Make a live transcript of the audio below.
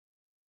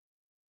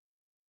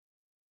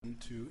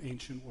into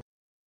ancient words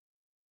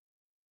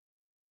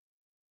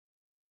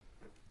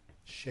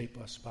shape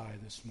us by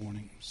this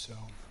morning. So,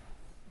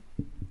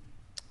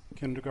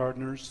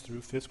 kindergartners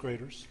through fifth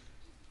graders,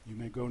 you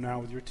may go now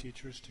with your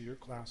teachers to your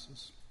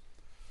classes.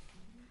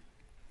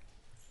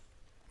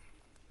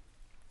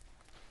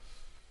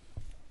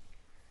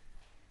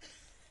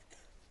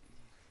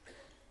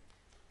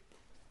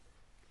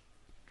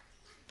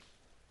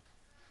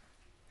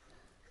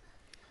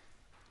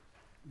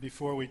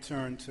 Before we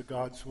turn to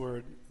God's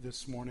Word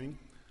this morning,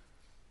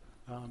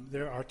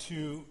 there are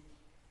two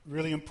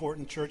really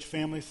important church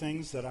family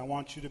things that I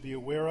want you to be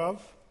aware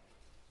of.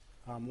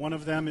 One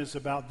of them is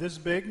about this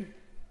big,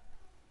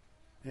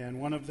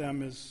 and one of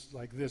them is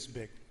like this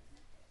big,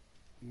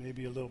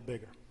 maybe a little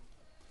bigger.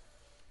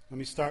 Let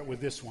me start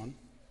with this one.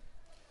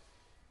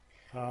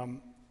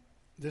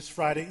 This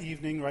Friday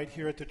evening, right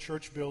here at the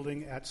church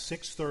building at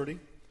 6:30,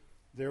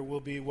 there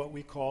will be what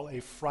we call a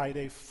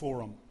Friday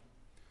Forum.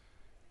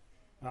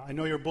 I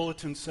know your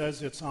bulletin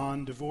says it's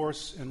on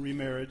divorce and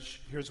remarriage.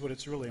 Here's what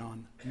it's really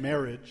on: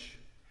 marriage,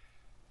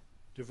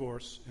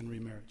 divorce, and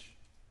remarriage.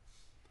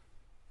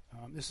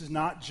 This is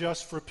not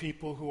just for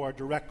people who are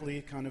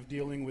directly kind of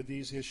dealing with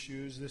these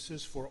issues. This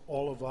is for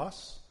all of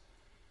us.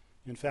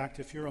 In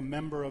fact, if you're a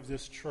member of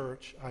this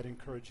church, I'd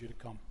encourage you to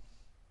come.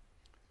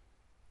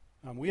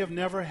 We have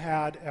never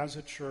had, as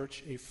a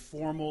church, a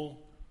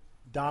formal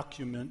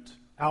document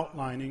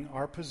outlining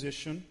our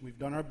position. We've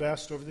done our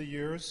best over the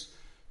years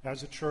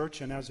as a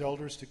church and as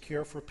elders to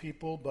care for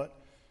people, but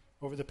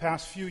over the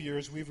past few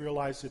years we've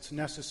realized it's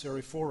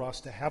necessary for us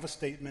to have a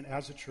statement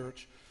as a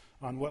church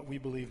on what we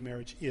believe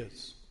marriage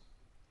is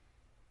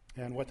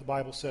and what the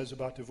Bible says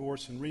about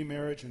divorce and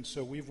remarriage, and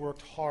so we've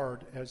worked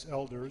hard as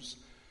elders.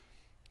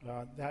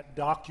 That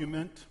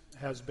document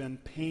has been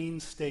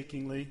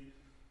painstakingly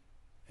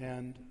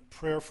and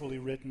prayerfully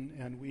written,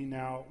 and we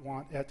now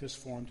want at this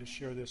forum to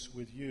share this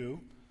with you,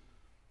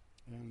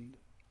 and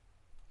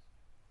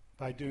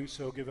by doing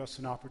so, give us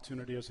an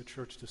opportunity as a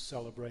church to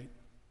celebrate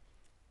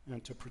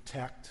and to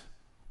protect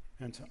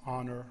and to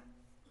honor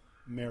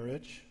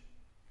marriage.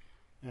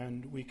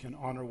 And we can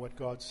honor what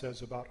God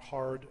says about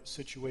hard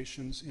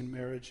situations in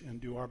marriage and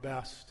do our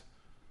best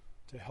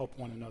to help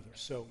one another.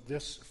 So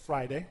this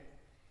Friday,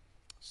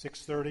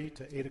 6:30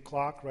 to 8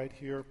 o'clock right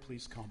here,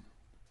 please come.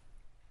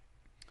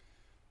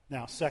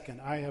 Now,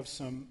 second, I have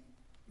some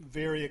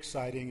very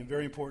exciting and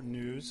very important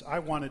news. I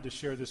wanted to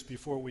share this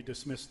before we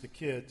dismiss the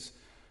kids,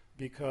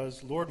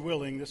 because, Lord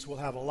willing, this will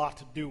have a lot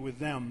to do with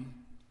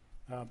them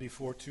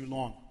before too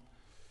long.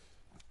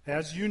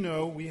 As you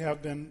know, we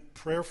have been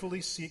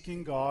prayerfully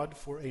seeking God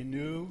for a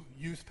new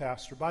youth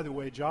pastor. By the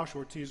way, Josh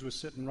Ortiz was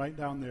sitting right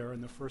down there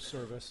in the first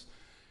service,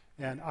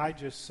 and I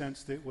just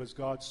sensed it was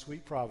God's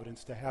sweet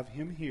providence to have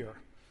him here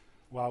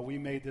while we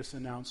made this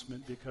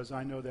announcement, because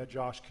I know that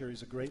Josh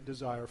carries a great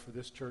desire for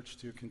this church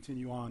to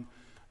continue on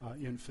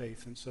in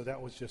faith, and so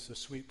that was just a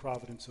sweet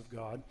providence of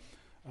God.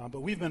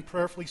 But we've been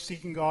prayerfully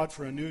seeking God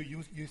for a new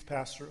youth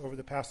pastor over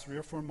the past 3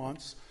 or 4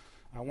 months.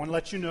 I want to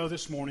let you know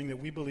this morning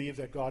that we believe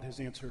that God has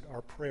answered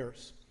our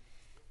prayers.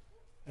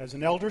 As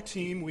an elder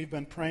team, we've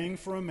been praying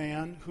for a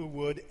man who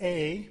would,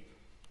 A,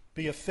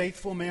 be a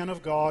faithful man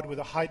of God with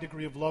a high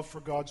degree of love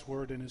for God's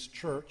word and his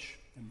church,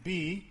 and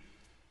B,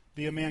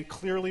 be a man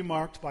clearly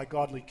marked by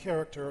godly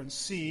character, and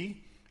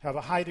C, have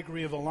a high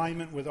degree of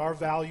alignment with our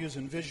values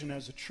and vision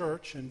as a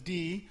church, and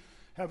D,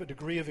 have a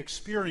degree of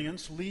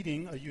experience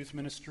leading a youth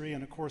ministry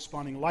and a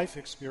corresponding life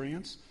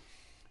experience,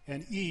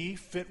 and E,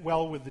 fit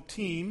well with the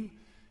team,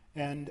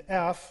 and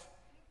F,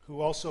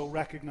 who also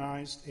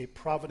recognized a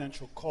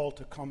providential call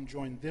to come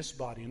join this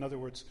body. In other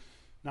words,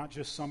 not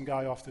just some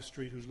guy off the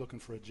street who's looking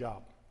for a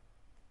job.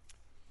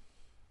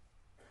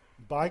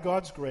 By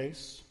God's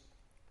grace,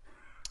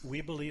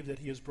 we believe that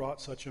he has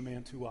brought such a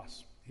man to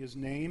us. His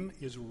name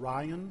is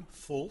Ryan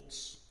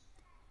Fultz.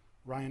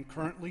 Ryan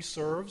currently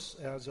serves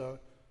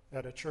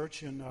at a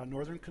church in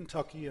northern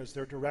Kentucky as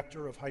their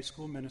director of high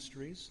school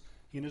ministries.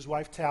 He and his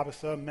wife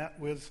Tabitha met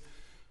with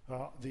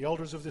the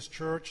elders of this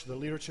church, the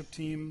leadership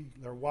team,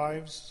 their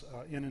wives,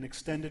 in an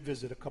extended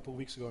visit a couple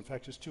weeks ago. In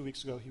fact, just 2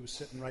 weeks ago, he was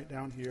sitting right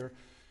down here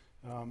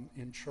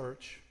in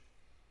church.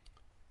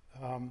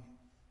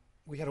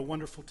 We had a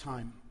wonderful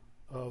time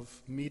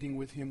of meeting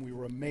with him. We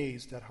were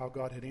amazed at how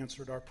God had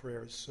answered our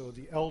prayers. So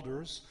the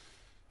elders,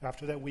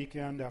 after that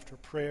weekend, after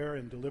prayer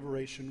and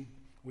deliberation,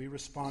 we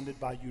responded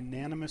by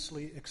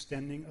unanimously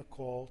extending a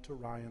call to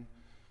Ryan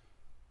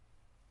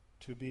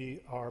to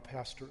be our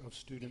pastor of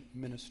student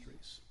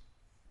ministries.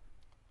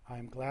 I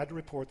am glad to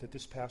report that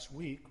this past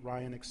week,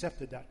 Ryan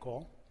accepted that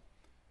call,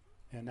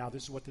 and now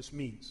this is what this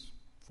means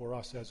for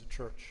us as a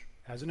church.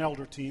 As an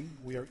elder team,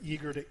 we are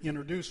eager to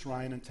introduce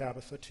Ryan and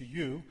Tabitha to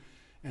you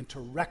and to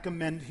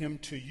recommend him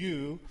to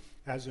you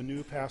as a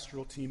new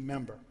pastoral team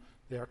member.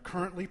 They are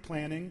currently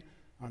planning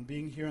on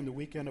being here on the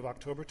weekend of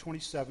October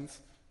 27th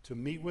to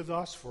meet with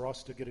us, for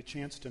us to get a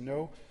chance to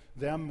know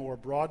them more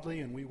broadly,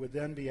 and we would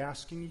then be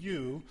asking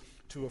you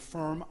to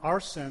affirm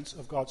our sense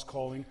of God's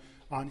calling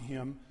on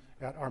him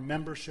at our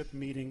membership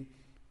meeting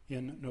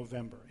in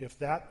November. If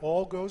that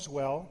all goes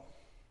well,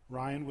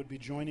 Ryan would be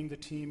joining the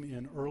team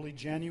in early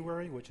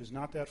January, which is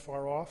not that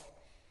far off.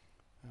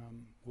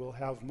 We'll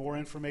have more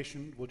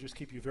information. We'll just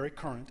keep you very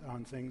current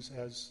on things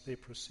as they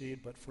proceed.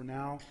 But for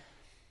now,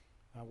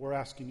 we're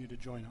asking you to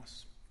join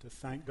us to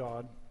thank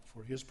God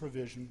for his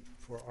provision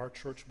for our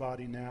church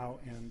body now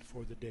and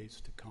for the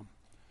days to come.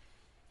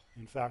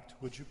 In fact,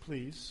 would you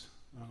please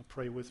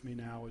pray with me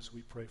now as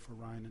we pray for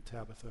Ryan and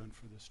Tabitha and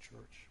for this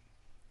church.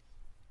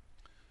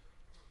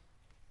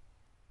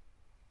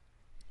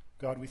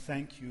 God, we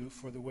thank you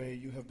for the way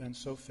you have been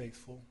so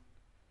faithful.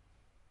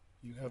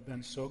 You have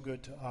been so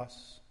good to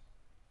us.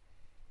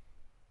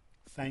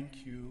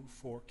 Thank you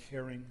for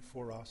caring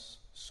for us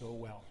so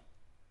well.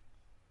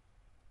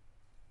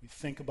 We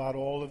think about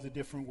all of the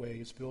different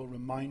ways. Bill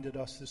reminded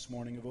us this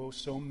morning of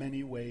so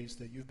many ways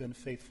that you've been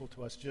faithful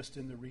to us just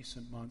in the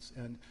recent months,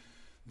 and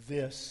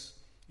this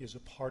is a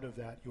part of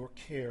that, your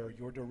care,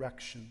 your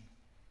direction,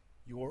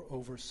 your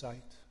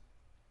oversight.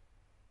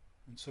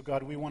 And so,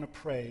 God, we want to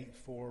pray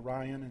for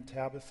Ryan and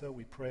Tabitha.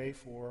 We pray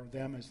for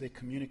them as they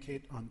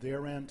communicate on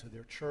their end to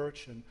their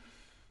church and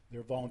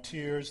their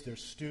volunteers, their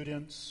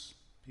students,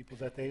 people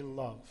that they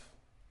love.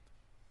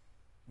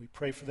 We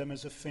pray for them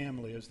as a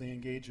family as they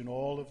engage in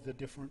all of the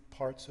different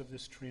parts of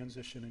this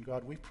transition. And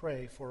God, we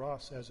pray for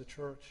us as a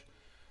church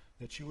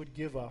that you would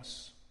give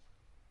us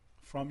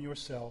from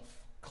yourself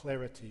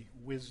clarity,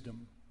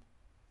 wisdom.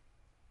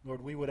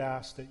 Lord, we would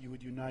ask that you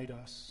would unite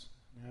us.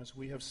 And as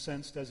we have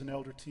sensed as an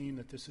elder team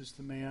that this is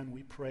the man,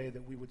 we pray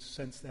that we would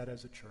sense that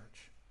as a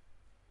church.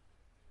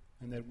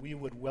 And that we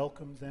would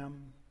welcome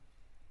them,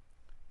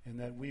 and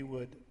that we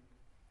would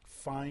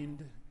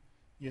find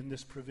in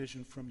this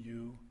provision from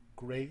you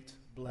great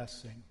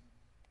blessing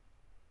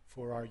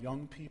for our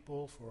young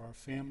people, for our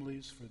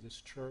families, for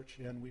this church,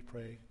 and we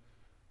pray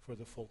for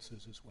the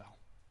Fultzes as well.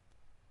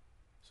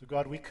 So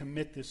God, we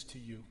commit this to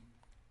you.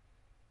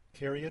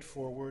 Carry it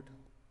forward.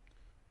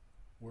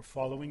 We're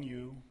following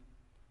you.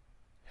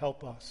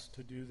 Help us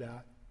to do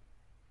that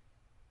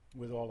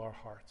with all our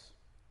hearts.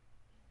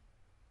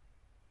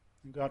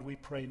 And God, we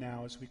pray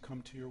now as we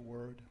come to your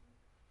word,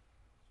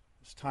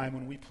 this time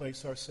when we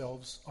place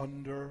ourselves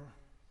under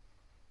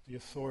the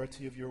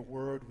authority of your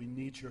word, we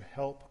need your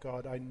help.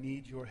 God, I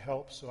need your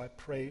help, so I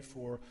pray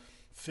for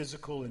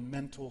physical and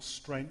mental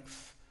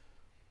strength.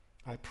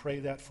 I pray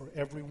that for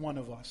every one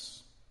of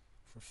us,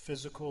 for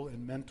physical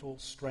and mental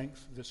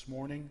strength this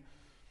morning.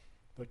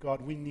 But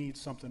God, we need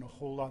something a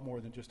whole lot more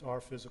than just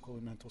our physical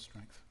and mental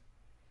strength.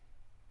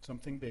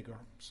 Something bigger,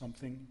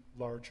 something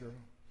larger.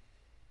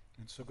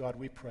 And so God,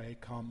 we pray,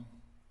 come,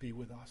 be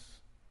with us.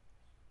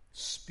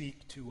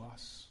 Speak to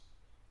us.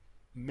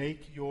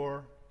 Make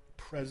your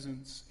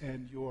presence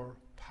and your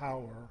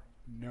power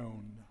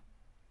known.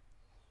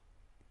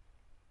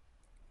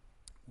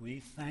 We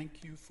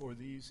thank you for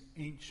these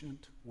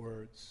ancient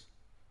words,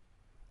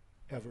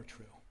 ever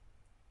true.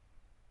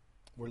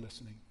 We're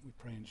listening. We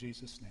pray in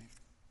Jesus' name.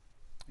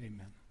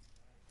 Amen.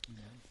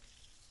 Amen.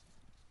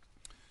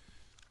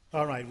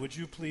 All right, would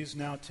you please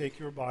now take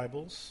your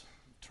Bibles,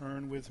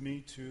 turn with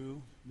me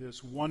to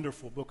this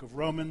wonderful book of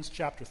Romans,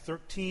 chapter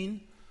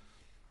 13.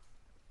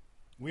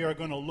 We are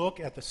going to look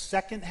at the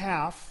second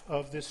half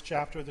of this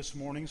chapter this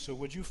morning, so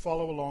would you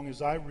follow along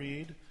as I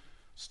read,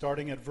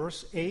 starting at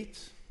verse 8.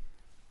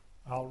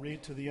 I'll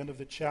read to the end of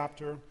the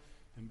chapter.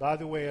 And by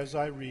the way, as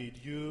I read,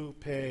 you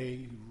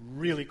pay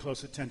really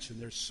close attention.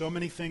 There's so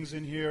many things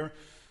in here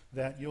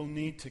that you'll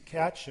need to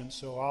catch, and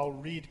so I'll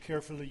read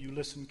carefully, you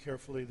listen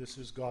carefully. This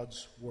is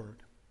God's word.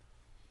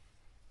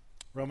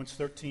 Romans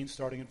 13,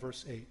 starting at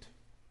verse 8.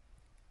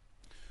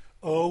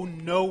 Owe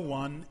no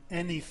one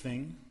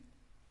anything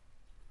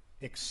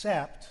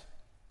except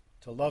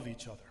to love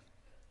each other.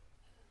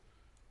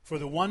 For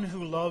the one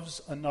who loves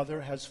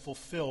another has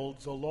fulfilled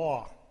the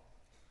law.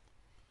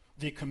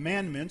 The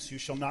commandments, you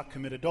shall not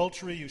commit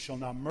adultery, you shall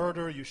not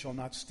murder, you shall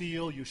not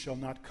steal, you shall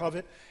not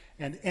covet,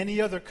 and any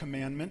other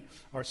commandment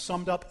are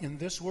summed up in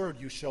this word: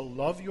 you shall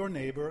love your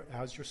neighbor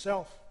as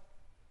yourself.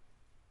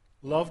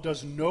 Love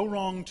does no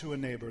wrong to a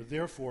neighbor,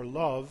 therefore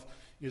love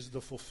is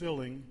the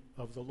fulfilling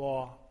of the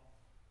law.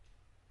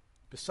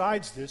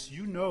 Besides this,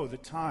 you know the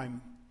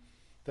time,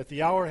 that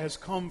the hour has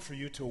come for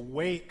you to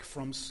wake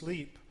from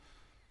sleep.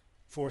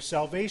 For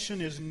salvation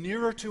is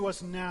nearer to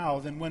us now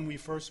than when we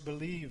first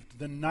believed.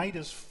 The night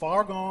is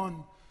far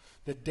gone,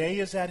 the day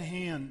is at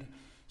hand.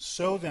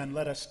 So then,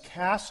 let us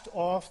cast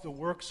off the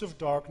works of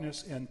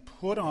darkness and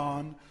put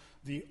on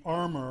the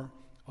armor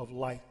of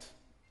light.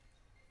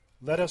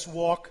 Let us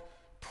walk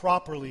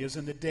properly as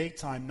in the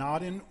daytime,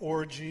 not in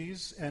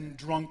orgies and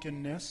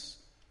drunkenness,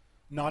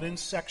 not in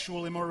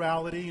sexual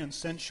immorality and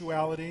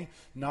sensuality,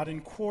 not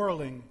in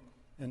quarreling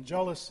and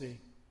jealousy,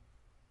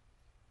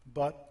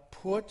 but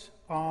put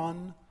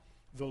on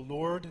the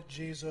Lord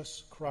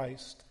Jesus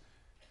Christ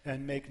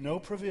and make no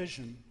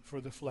provision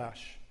for the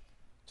flesh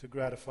to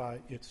gratify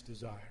its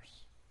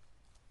desires.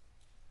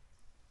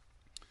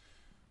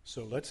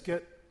 So let's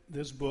get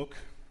this book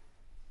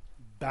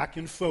back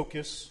in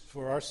focus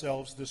for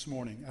ourselves this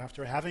morning.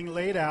 After having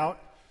laid out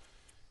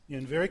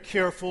in very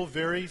careful,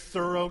 very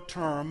thorough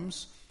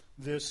terms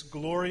this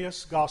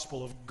glorious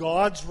gospel of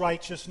God's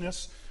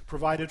righteousness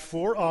provided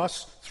for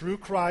us through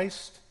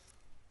Christ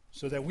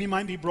so that we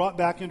might be brought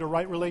back into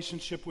right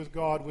relationship with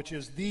God, which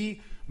is the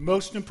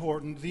most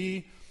important,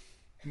 the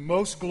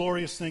most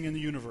glorious thing in the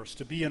universe,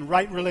 to be in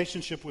right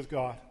relationship with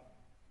God.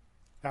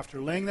 After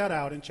laying that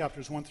out in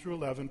chapters 1 through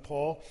 11,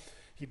 Paul,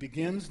 he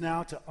begins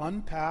now to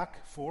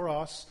unpack for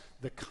us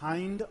the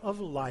kind of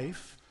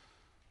life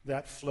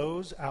that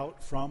flows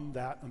out from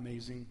that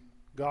amazing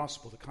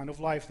gospel, the kind of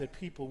life that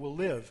people will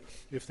live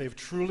if they've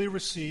truly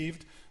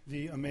received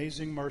the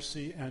amazing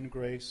mercy and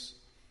grace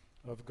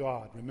of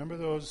God. Remember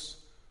those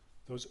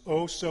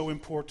oh so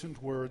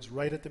important words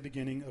right at the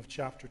beginning of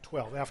chapter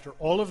 12. After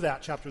all of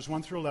that, chapters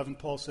 1 through 11,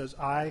 Paul says,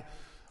 I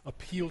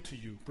appeal to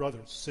you,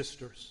 brothers,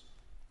 sisters,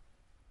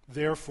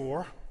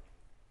 therefore,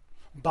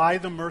 by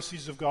the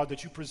mercies of God,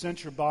 that you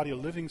present your body a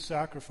living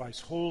sacrifice,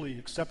 holy,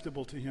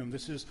 acceptable to Him.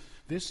 This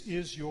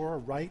is your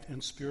right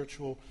and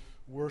spiritual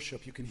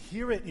worship. You can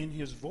hear it in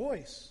His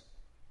voice.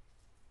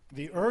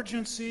 The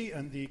urgency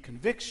and the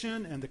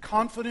conviction and the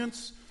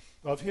confidence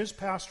of His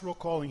pastoral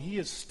calling. He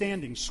is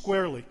standing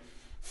squarely,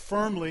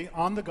 firmly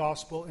on the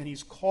gospel, and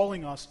He's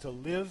calling us to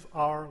live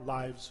our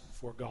lives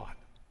for God.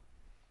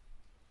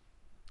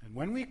 And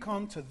when we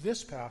come to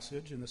this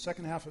passage in the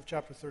second half of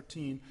chapter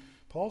 13,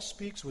 Paul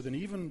speaks with an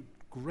even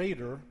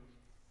greater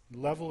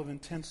level of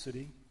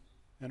intensity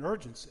and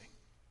urgency.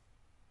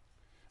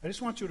 I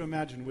just want you to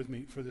imagine with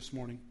me for this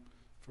morning,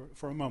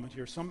 for a moment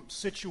here, some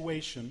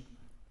situation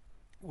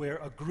where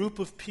a group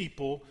of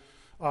people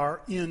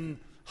are in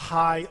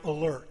high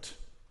alert.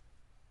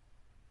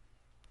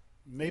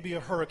 Maybe a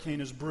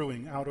hurricane is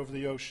brewing out over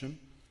the ocean,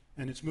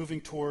 and it's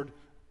moving toward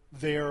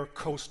their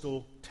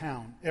coastal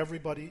town.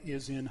 Everybody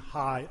is in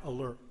high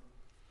alert.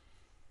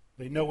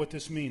 They know what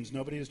this means.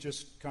 Nobody is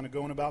just kind of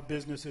going about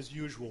business as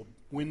usual.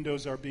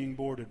 Windows are being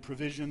boarded.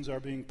 Provisions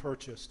are being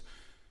purchased.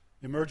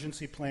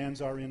 Emergency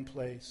plans are in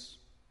place.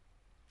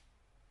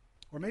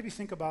 Or maybe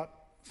think about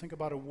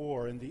a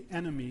war, and the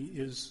enemy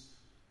is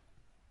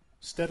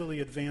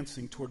steadily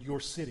advancing toward your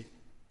city.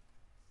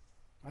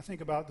 I think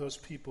about those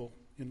people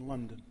in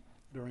London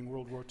during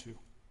World War II,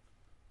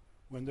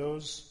 when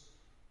those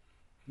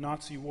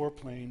Nazi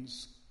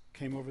warplanes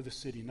came over the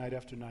city night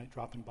after night,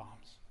 dropping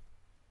bombs.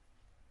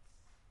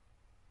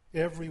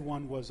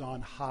 Everyone was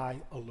on high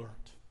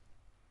alert.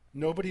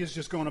 Nobody is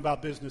just going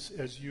about business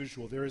as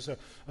usual. There is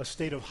a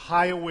state of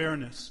high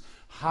awareness,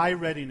 high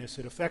readiness.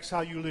 It affects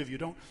how you live. You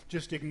don't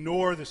just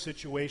ignore the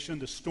situation,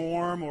 the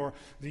storm or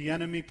the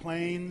enemy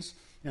planes,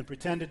 and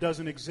pretend it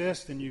doesn't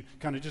exist and you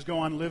kind of just go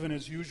on living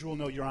as usual.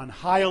 No, you're on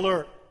high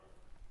alert.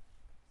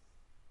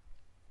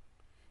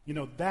 You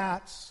know,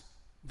 that's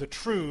the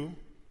true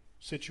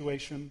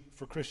situation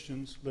for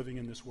Christians living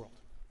in this world.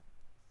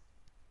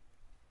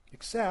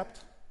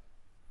 Except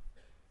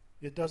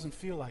it doesn't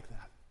feel like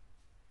that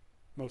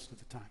most of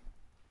the time.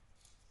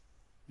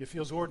 It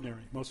feels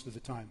ordinary most of the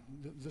time.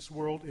 This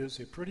world is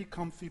a pretty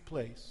comfy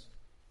place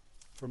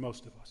for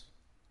most of us.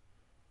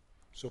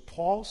 So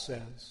Paul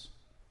says,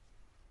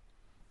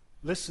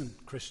 listen,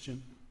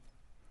 Christian,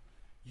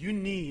 you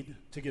need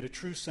to get a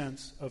true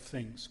sense of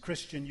things.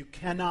 Christian, you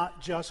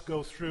cannot just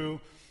go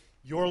through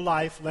your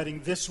life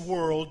letting this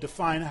world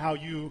define how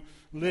you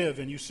live,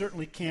 and you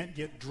certainly can't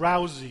get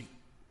drowsy.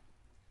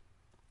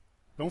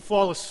 Don't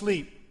fall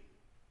asleep.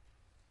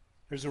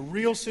 There's a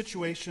real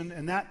situation,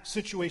 and that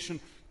situation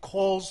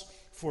calls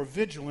for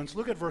vigilance.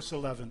 Look at verse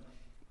 11.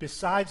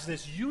 Besides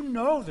this, you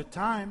know the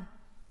time,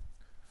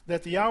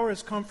 that the hour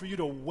has come for you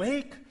to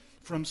wake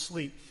from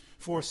sleep.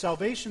 For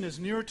salvation is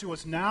nearer to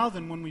us now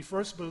than when we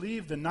first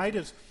believed. The night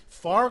is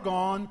far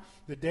gone,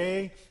 the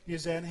day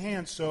is at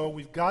hand. So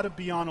we've got to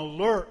be on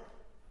alert,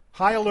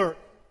 high alert.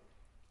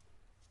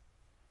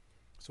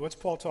 So what's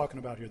Paul talking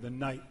about here? The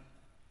night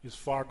is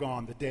far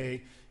gone, the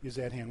day is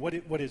at hand. What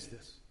is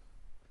this?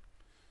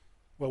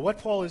 Well, what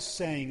Paul is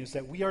saying is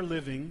that we are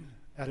living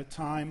at a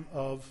time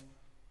of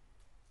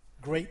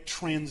great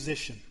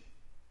transition.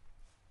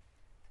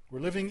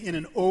 We're living in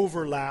an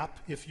overlap,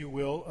 if you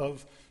will,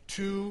 of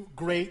two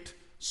great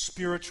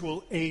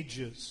spiritual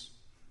ages.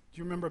 Do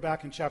you remember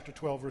back in chapter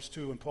 12, verse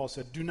 2, when Paul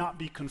said, do not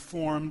be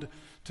conformed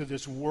to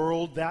this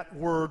world? That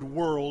word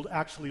world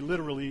actually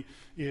literally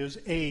is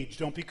age.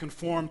 Don't be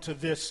conformed to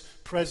this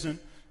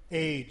present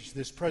age,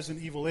 this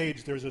present evil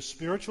age. There's a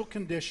spiritual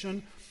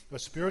condition, a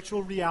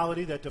spiritual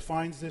reality that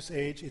defines this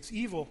age. It's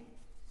evil.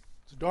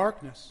 It's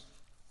darkness.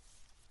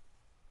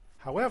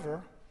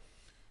 However,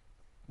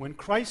 when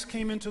Christ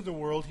came into the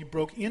world, He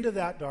broke into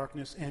that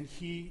darkness and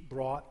He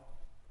brought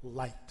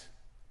light.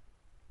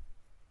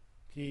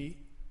 He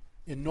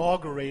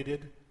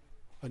inaugurated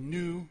a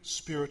new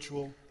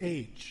spiritual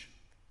age.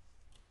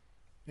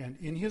 And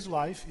in His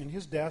life, in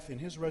His death, in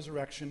His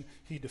resurrection,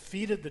 He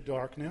defeated the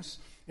darkness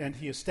and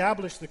He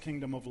established the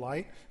kingdom of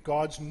light.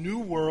 God's new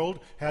world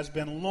has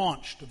been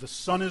launched. The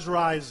sun is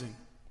rising.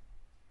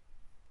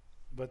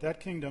 But that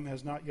kingdom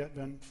has not yet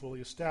been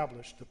fully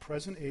established. The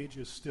present age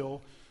is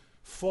still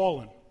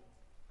fallen.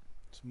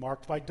 It's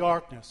marked by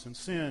darkness and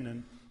sin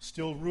and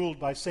still ruled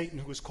by Satan,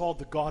 who is called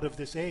the god of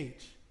this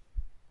age.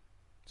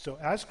 So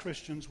as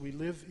Christians, we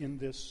live in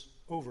this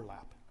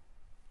overlap.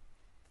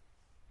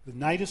 The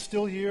night is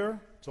still here.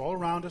 It's all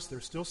around us.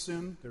 There's still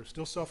sin. There's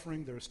still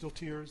suffering. There are still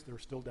tears. There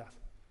is still death.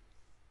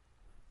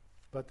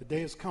 But the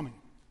day is coming.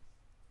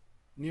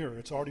 Nearer.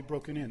 It's already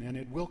broken in, and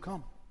it will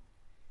come.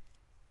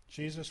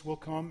 Jesus will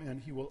come, and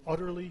he will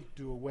utterly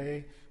do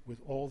away with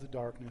all the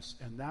darkness,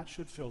 and that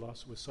should fill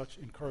us with such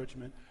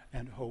encouragement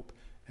and hope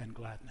and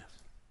gladness.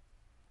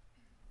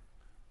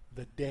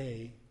 The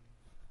day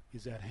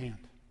is at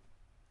hand.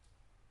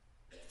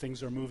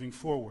 Things are moving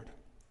forward.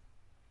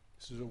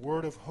 This is a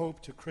word of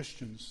hope to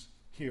Christians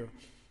here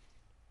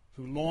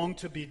who long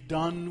to be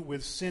done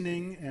with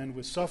sinning and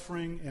with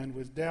suffering and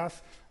with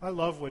death. I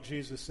love what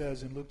Jesus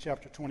says in Luke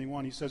chapter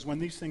 21. He says, when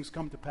these things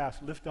come to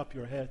pass, lift up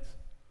your heads.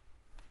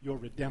 Your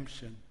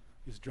redemption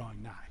is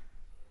drawing nigh.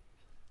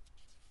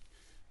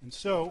 And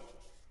so,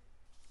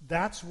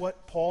 that's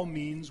what Paul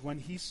means when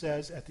he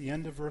says at the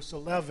end of verse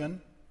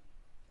 11,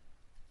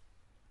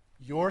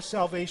 your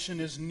salvation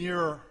is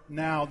nearer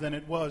now than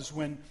it was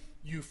when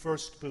you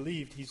first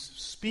believed. He's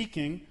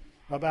speaking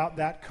about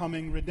that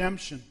coming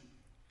redemption.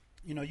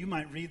 You know, you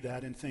might read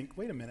that and think,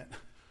 wait a minute,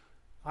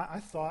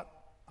 I thought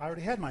I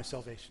already had my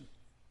salvation.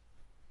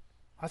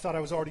 I thought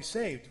I was already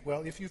saved.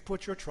 Well, if you've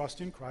put your trust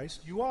in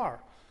Christ, you are.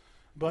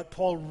 But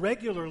Paul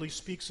regularly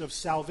speaks of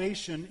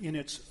salvation in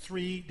its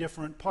three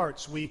different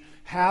parts. We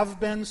have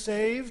been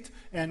saved,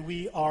 and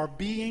we are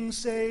being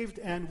saved,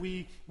 and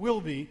we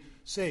will be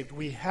saved.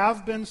 We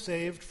have been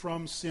saved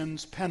from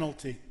sin's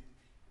penalty.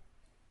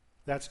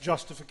 That's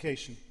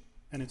justification,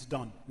 and it's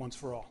done once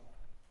for all.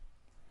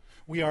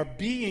 We are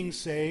being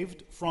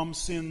saved from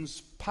sin's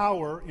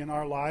power in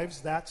our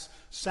lives. That's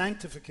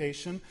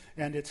sanctification,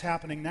 and it's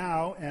happening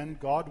now, and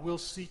God will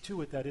see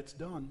to it that it's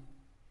done.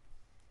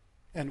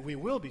 And we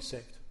will be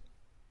saved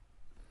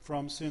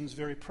from sin's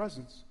very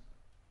presence.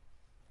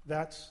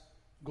 That's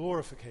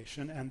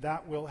glorification, and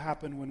that will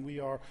happen when we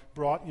are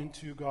brought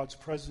into God's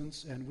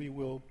presence, and we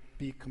will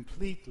be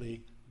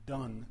completely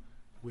done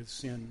with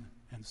sin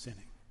and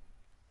sinning.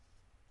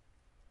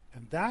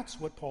 And that's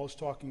what Paul's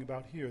talking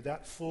about here,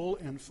 that full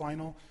and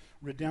final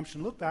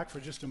redemption. Look back for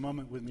just a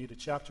moment with me to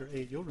chapter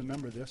 8. You'll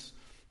remember this.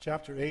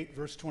 Chapter 8,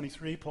 verse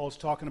 23, Paul's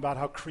talking about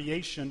how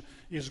creation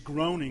is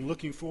groaning,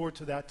 looking forward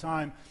to that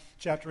time.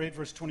 Chapter 8,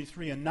 verse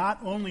 23, and not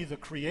only the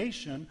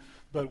creation,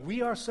 but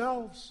we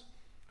ourselves,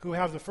 who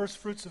have the first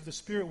fruits of the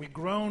Spirit, we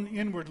groan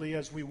inwardly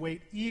as we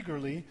wait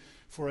eagerly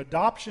for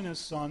adoption as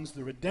sons,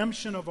 the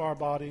redemption of our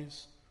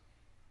bodies.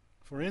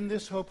 For in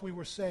this hope we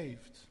were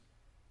saved.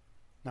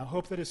 Now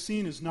hope that is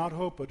seen is not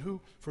hope, but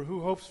who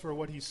hopes for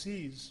what he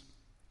sees?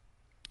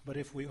 But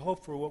if we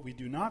hope for what we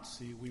do not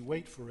see, we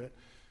wait for it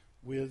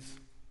with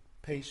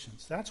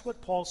patience. That's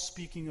what Paul's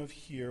speaking of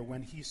here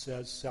when he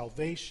says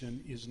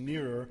salvation is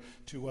nearer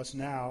to us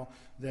now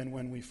than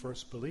when we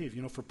first believed.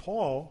 You know, for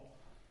Paul,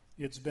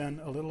 it's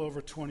been a little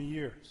over 20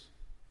 years.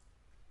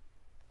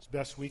 As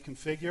best we can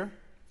figure,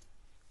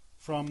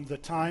 from the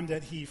time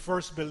that he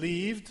first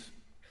believed,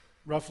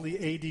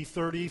 roughly AD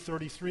 30,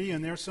 33,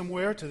 in there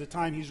somewhere, to the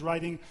time he's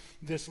writing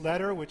this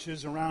letter, which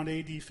is around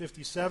AD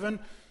 57,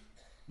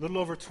 a little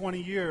over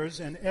 20 years,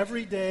 and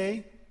every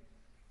day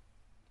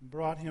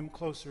brought him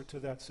closer to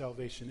that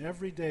salvation.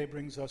 Every day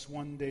brings us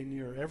one day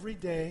nearer. Every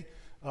day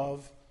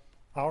of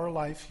our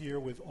life here,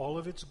 with all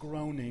of its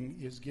groaning,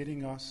 is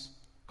getting us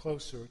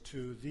closer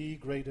to the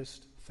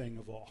greatest thing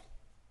of all,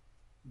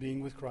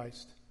 being with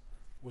Christ,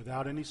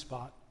 without any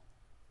spot,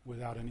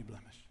 without any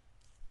blemish.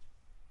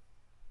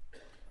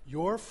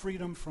 Your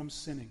freedom from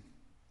sinning,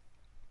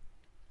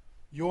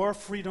 your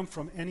freedom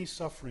from any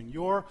suffering,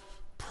 your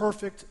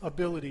perfect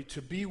ability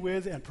to be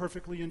with and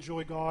perfectly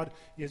enjoy God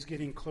is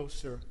getting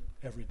closer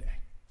every day.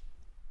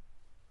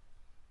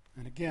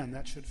 And again,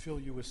 that should fill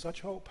you with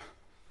such hope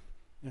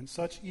and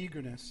such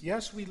eagerness.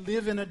 Yes, we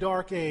live in a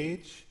dark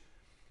age,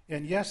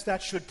 and yes,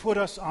 that should put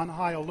us on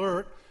high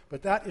alert,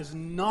 but that is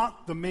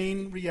not the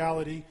main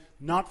reality,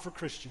 not for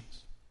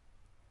Christians.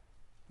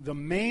 The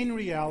main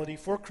reality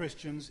for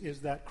Christians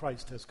is that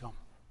Christ has come.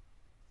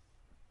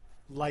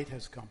 Light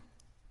has come.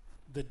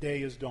 The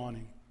day is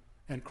dawning,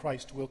 and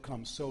Christ will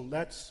come. So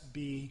let's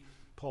be,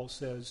 Paul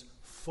says,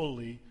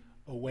 fully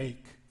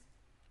awake.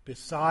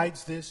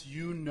 Besides this,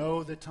 you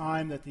know the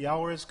time that the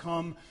hour has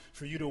come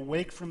for you to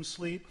wake from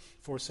sleep,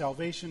 for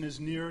salvation is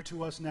nearer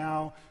to us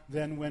now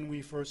than when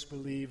we first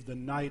believed. The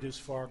night is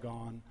far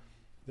gone,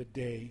 the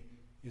day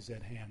is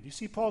at hand. You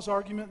see Paul's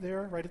argument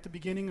there, right at the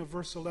beginning of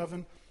verse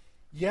 11?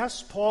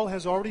 Yes, Paul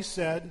has already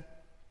said,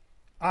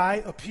 I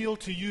appeal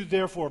to you,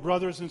 therefore,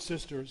 brothers and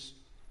sisters,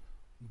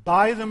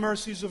 by the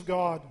mercies of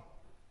God,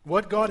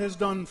 what God has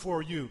done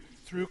for you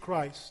through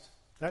Christ.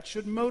 That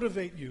should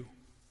motivate you.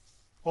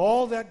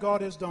 All that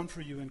God has done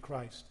for you in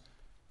Christ.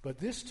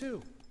 But this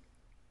too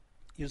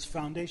is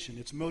foundation.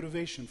 It's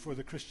motivation for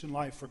the Christian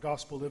life, for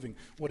gospel living.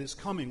 What is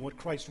coming, what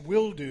Christ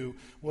will do,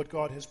 what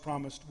God has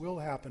promised will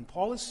happen.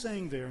 Paul is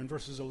saying there in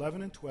verses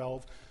 11 and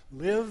 12,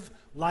 live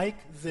like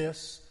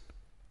this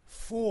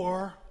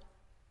for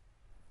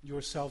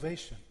your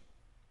salvation.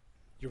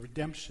 Your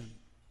redemption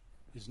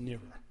is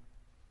nearer.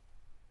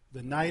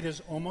 The night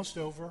is almost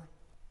over.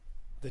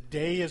 The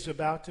day is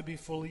about to be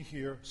fully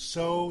here.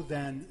 So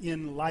then,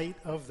 in light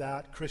of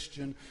that,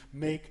 Christian,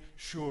 make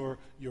sure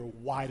you're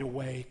wide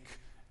awake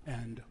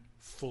and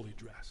fully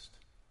dressed.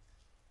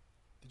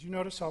 Did you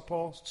notice how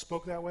Paul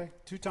spoke that way?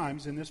 2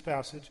 times in this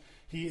passage,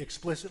 he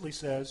explicitly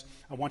says,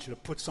 I want you to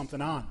put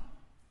something on.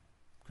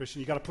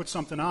 Christian, you got to put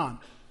something on.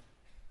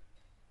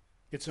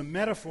 It's a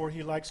metaphor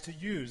he likes to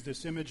use,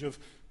 this image of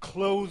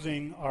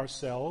clothing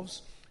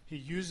ourselves. He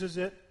uses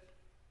it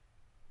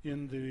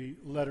in the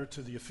letter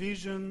to the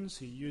Ephesians.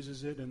 He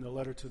uses it in the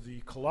letter to the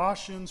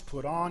Colossians,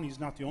 put on. He's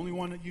not the only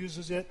one that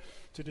uses it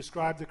to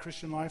describe the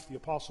Christian life. The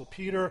Apostle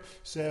Peter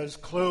says,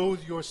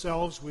 clothe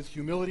yourselves with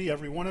humility,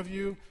 every one of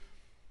you.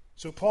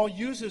 So Paul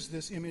uses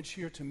this image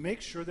here to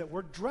make sure that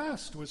we're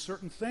dressed with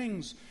certain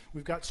things.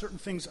 We've got certain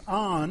things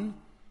on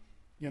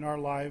in our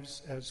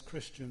lives as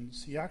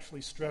Christians. He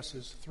actually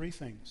stresses 3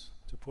 things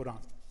to put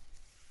on.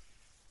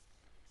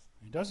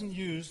 He doesn't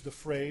use the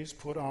phrase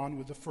put on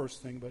with the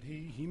first thing, but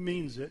he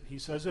means it. He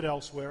says it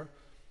elsewhere.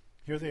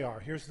 Here they are.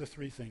 Here's the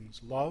 3 things: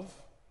 love,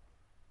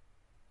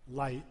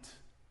 light,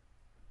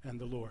 and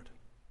the Lord.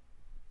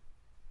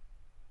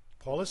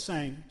 Paul is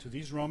saying to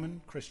these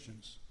Roman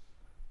Christians,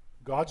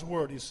 God's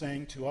word is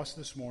saying to us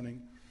this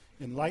morning,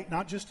 in light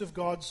not just of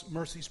God's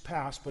mercies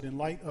past, but in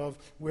light of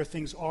where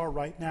things are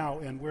right now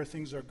and where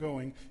things are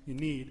going, you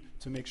need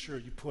to make sure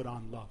you put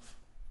on love.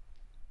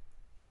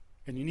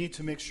 And you need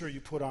to make sure you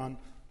put on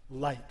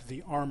light,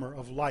 the armor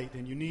of light.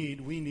 And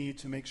we need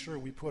to make sure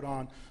we put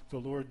on the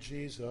Lord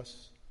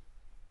Jesus.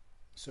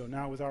 So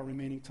now with our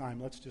remaining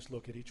time, let's just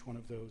look at each one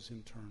of those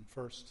in turn.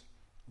 First,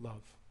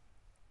 love.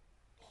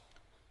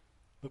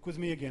 Look with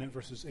me again at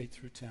verses 8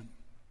 through 10.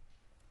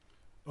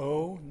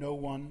 Owe no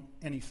one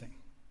anything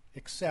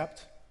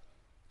except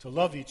to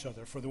love each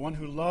other. For the one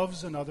who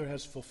loves another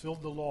has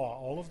fulfilled the law.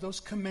 All of those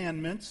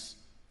commandments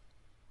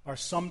are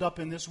summed up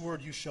in this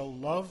word: you shall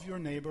love your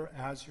neighbor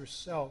as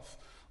yourself.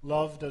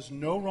 Love does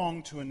no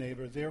wrong to a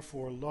neighbor,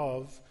 therefore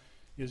love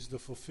is the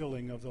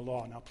fulfilling of the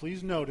law. Now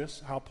please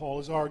notice how Paul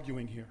is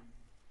arguing here.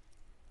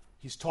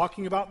 He's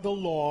talking about the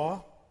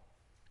law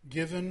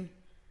given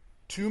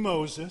to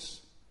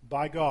Moses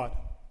by God,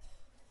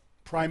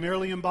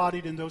 primarily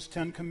embodied in those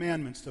 10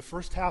 commandments, the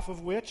first half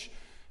of which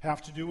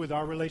have to do with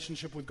our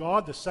relationship with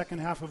God, the second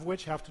half of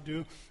which have to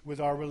do with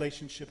our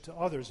relationship to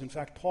others. In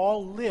fact,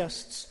 Paul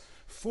lists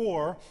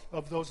 4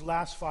 of those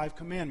last 5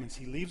 commandments.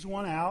 He leaves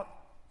one out,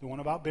 the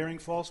one about bearing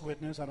false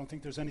witness. I don't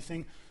think there's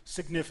anything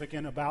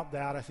significant about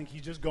that. I think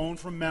he's just going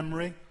from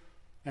memory.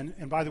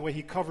 And by the way,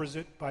 he covers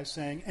it by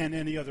saying, and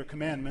any other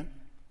commandment.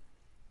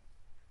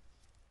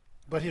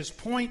 But his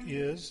point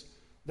is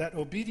that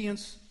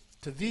obedience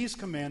to these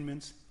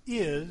commandments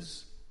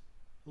is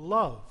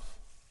love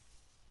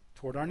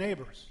toward our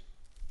neighbors.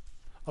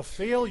 A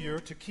failure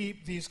to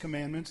keep these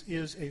commandments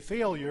is a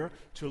failure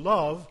to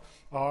love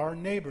our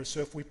neighbors.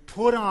 So if we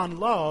put on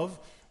love,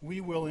 we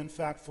will in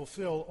fact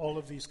fulfill all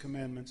of these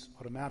commandments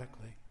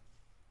automatically.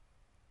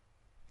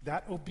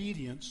 That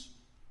obedience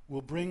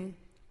will bring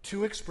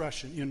to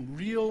expression in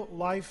real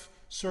life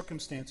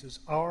circumstances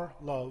our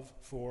love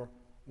for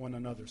one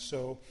another.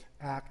 So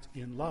act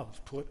in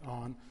love, put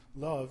on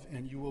love,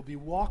 and you will be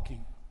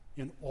walking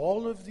in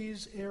all of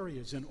these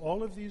areas, in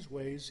all of these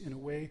ways, in a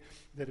way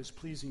that is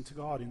pleasing to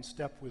God, in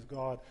step with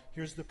God.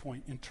 Here's the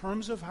point. In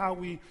terms of how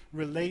we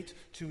relate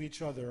to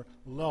each other,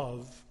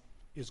 love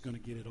is going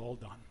to get it all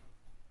done.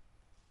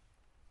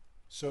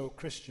 So,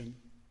 Christian,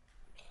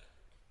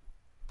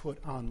 put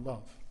on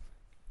love.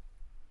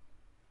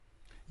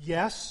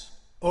 Yes,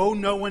 owe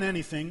no one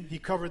anything. He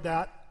covered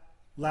that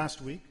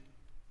last week.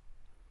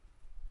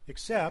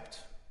 Except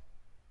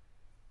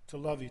to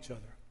love each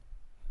other.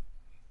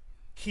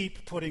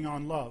 Keep putting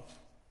on love.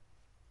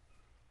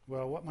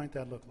 Well, what might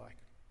that look like?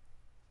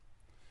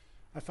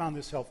 I found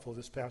this helpful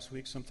this past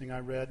week, something I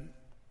read.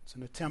 It's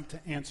an attempt to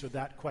answer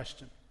that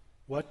question.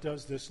 What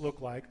does this look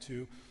like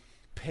to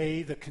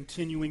pay the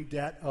continuing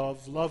debt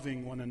of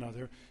loving one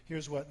another?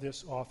 Here's what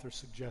this author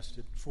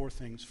suggested. 4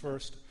 things.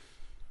 First,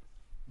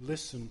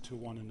 listen to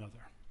one another.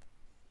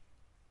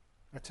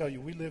 I tell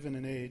you, we live in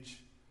an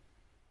age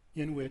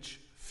in which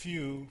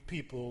few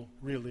people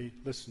really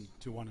listen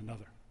to one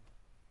another.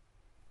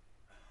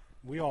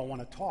 We all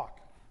want to talk.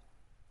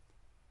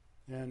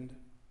 And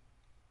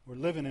we're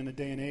living in a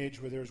day and age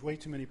where there's way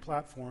too many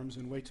platforms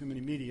and way too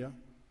many media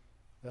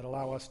that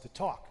allow us to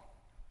talk.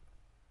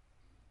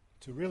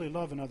 To really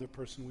love another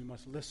person, we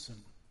must listen.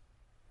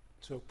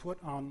 So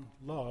put on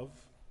love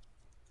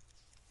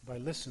by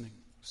listening.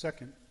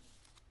 Second,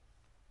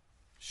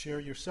 share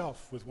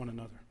yourself with one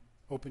another.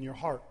 Open your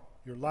heart,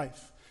 your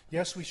life.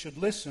 Yes, we should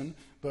listen,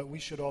 but we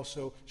should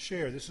also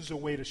share. This is a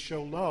way to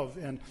show love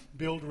and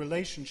build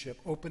relationship,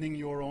 opening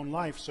your own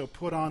life. So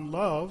put on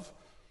love,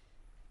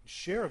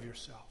 share of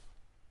yourself.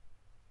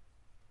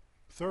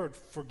 Third,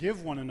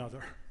 forgive one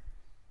another.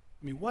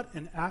 I mean, what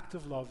an act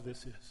of love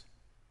this is.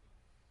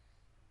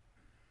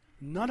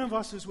 None of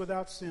us is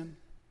without sin.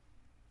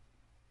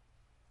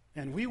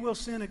 And we will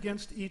sin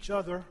against each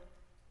other.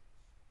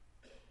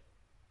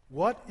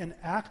 What an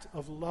act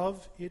of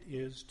love it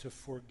is to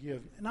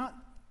forgive. Not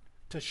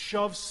to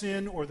shove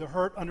sin or the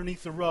hurt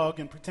underneath the rug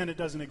and pretend it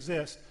doesn't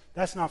exist.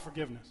 That's not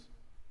forgiveness.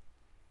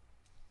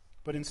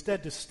 But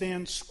instead to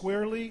stand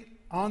squarely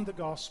on the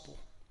gospel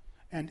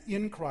and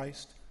in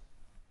Christ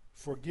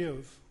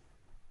forgive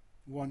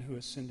one who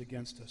has sinned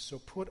against us. So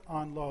put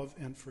on love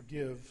and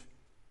forgive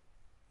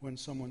when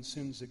someone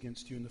sins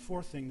against you. And the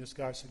fourth thing this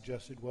guy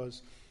suggested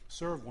was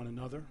serve one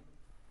another.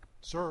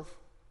 Serve.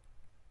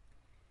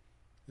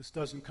 This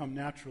doesn't come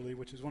naturally,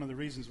 which is one of the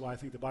reasons why I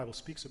think the Bible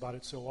speaks about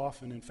it so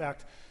often. In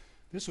fact,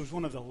 this was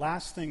one of the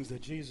last things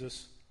that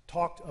Jesus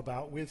talked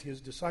about with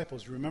his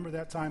disciples. Remember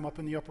that time up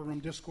in the upper room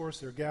discourse?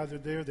 They're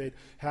gathered there. They'd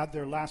had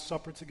their last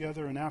supper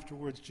together, and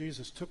afterwards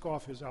Jesus took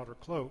off his outer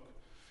cloak,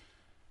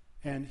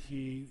 and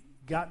he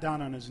got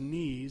down on his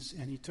knees,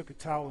 and he took a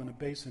towel and a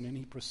basin, and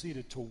he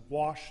proceeded to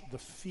wash the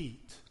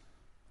feet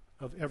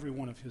of every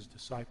one of his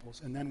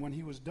disciples. And then when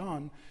he was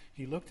done,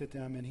 he looked at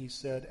them and he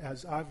said,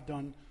 "As I've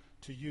done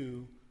to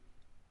you,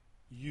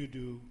 you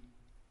do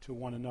to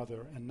one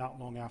another." And not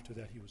long after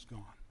that, he was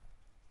gone.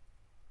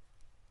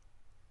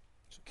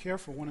 So care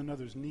for one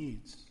another's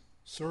needs.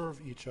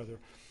 Serve each other.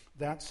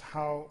 That's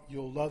how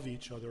you'll love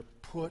each other.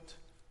 Put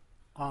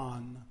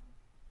on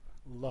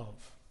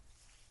love.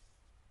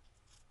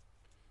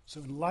 So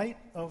in light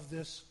of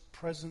this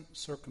present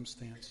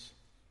circumstance,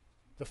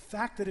 the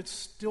fact that it's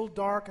still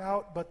dark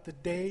out, but the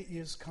day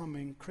is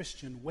coming,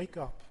 Christian, wake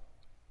up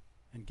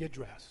and get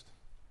dressed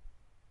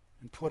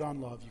and put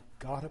on love. You've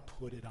got to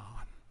put it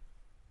on.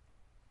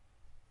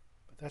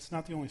 But that's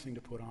not the only thing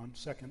to put on.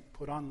 Second,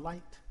 put on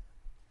light.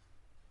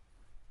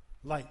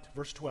 Light,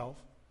 verse 12.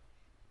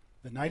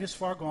 The night is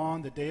far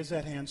gone, the day is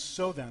at hand.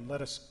 So then,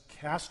 let us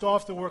cast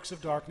off the works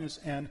of darkness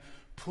and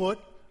put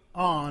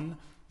on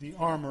the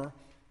armor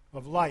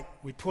of light.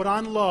 We put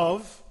on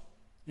love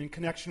in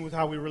connection with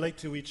how we relate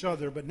to each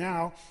other, but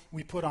now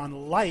we put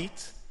on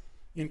light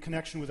in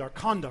connection with our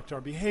conduct,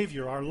 our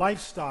behavior, our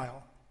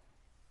lifestyle.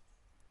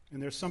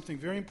 And there's something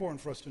very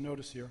important for us to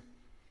notice here.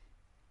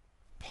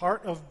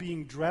 Part of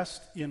being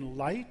dressed in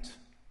light,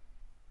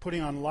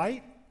 putting on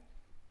light,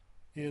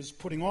 is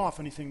putting off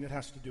anything that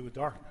has to do with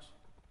darkness.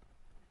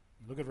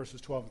 Look at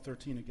verses 12 and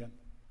 13 again.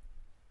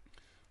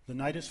 The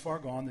night is far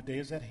gone, the day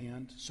is at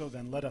hand. So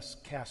then let us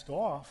cast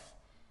off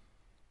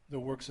the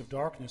works of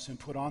darkness and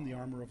put on the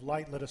armor of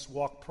light. Let us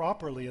walk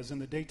properly as in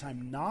the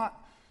daytime,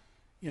 not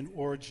in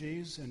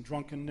orgies and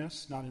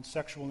drunkenness, not in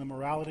sexual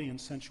immorality and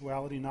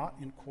sensuality, not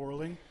in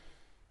quarreling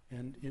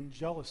and in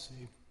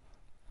jealousy.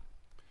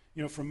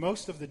 You know, for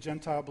most of the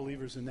Gentile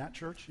believers in that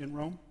church in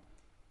Rome,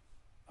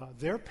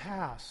 their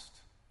past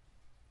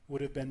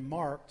would have been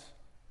marked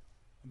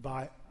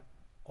by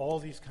all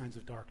these kinds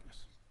of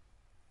darkness.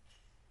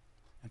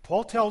 And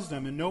Paul tells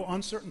them in no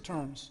uncertain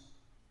terms,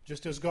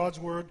 just as God's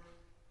word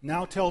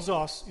now tells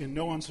us in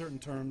no uncertain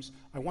terms,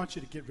 I want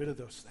you to get rid of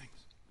those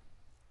things.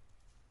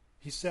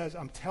 He says,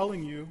 I'm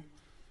telling you,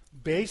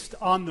 based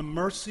on the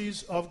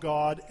mercies of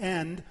God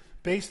and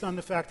based on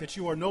the fact that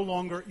you are no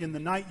longer in the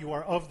night, you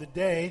are of the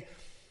day,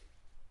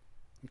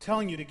 I'm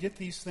telling you to get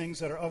these things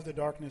that are of the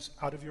darkness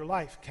out of your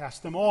life.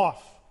 Cast them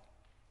off.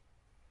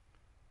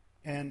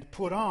 And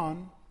put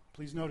on,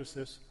 please notice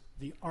this,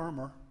 the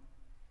armor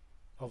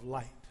of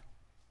light.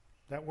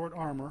 That word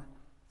armor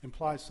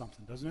implies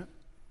something, doesn't it?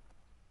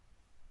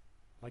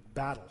 Like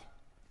battle.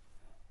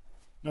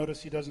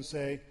 Notice he doesn't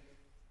say,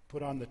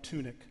 put on the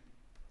tunic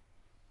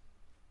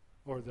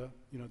or the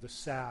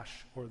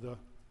sash or the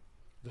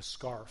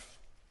scarf.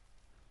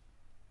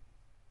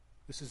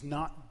 This is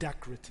not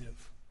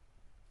decorative.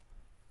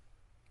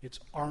 It's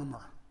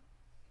armor.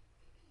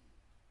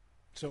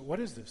 So what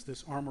is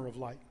this armor of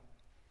light?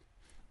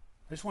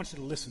 I just want you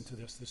to listen to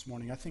this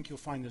morning. I think you'll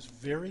find this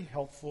very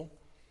helpful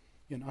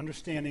in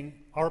understanding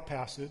our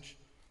passage.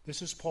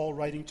 This is Paul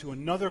writing to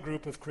another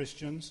group of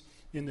Christians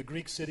in the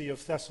Greek city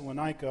of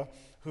Thessalonica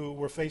who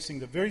were facing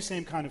the very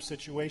same kind of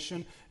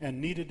situation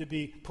and needed to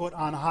be put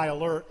on high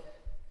alert.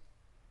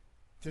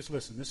 Just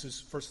listen. This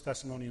is 1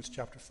 Thessalonians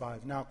chapter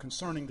 5. Now,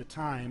 concerning the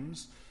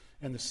times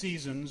and the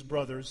seasons,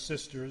 brothers,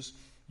 sisters,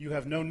 you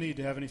have no need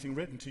to have anything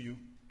written to you.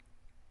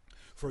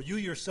 For you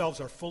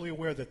yourselves are fully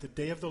aware that the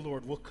day of the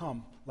Lord will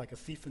come like a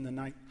thief in the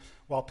night,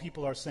 while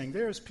people are saying,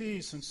 there is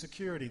peace and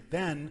security.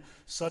 Then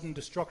sudden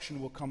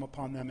destruction will come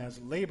upon them as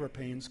labor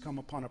pains come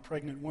upon a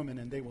pregnant woman,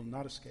 and they will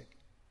not escape.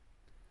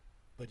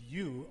 But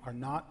you are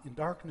not in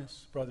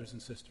darkness, brothers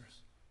and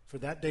sisters, for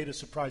that day to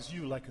surprise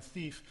you like a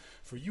thief,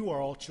 for you are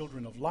all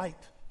children of light,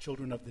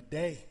 children of the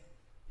day.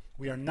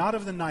 We are not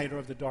of the night or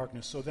of the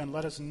darkness, so then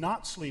let us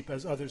not sleep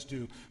as others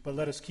do, but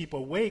let us keep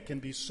awake and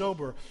be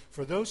sober.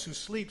 For those who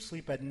sleep,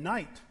 sleep at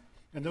night,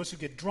 and those who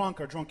get drunk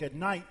are drunk at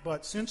night.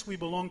 But since we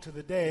belong to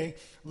the day,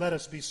 let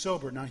us be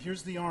sober. Now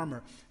here's the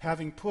armor.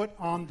 Having put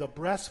on the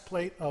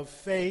breastplate of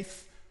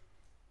faith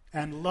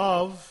and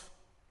love,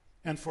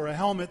 and for a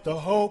helmet, the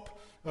hope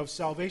of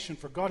salvation.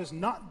 For God has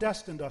not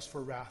destined us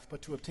for wrath,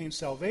 but to obtain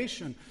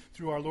salvation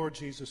through our Lord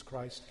Jesus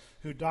Christ,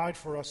 who died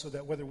for us so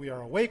that whether we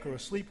are awake or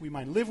asleep, we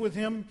might live with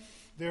him.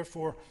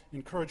 Therefore,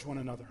 encourage one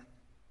another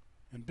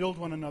and build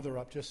one another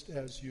up just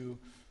as you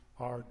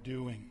are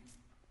doing.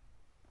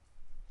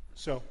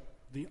 So,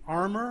 the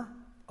armor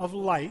of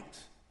light,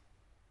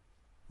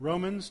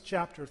 Romans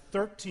chapter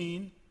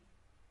 13,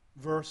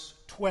 verse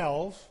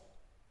 12,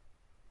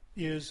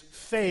 is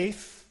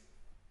faith,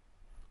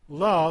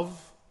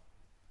 love,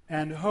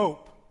 and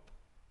hope.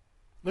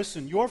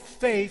 Listen, your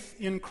faith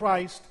in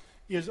Christ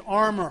is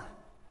armor.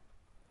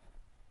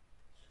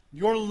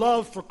 Your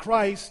love for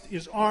Christ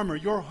is armor.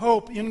 Your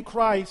hope in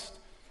Christ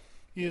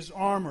is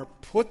armor.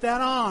 Put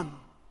that on,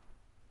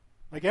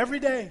 like every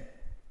day.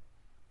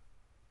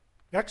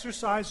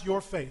 Exercise your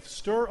faith.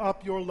 Stir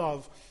up your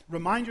love.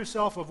 Remind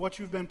yourself of what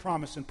you've been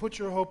promised and put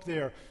your hope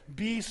there.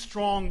 Be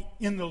strong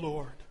in the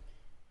Lord.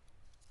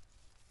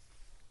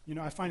 You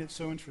know, I find it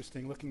so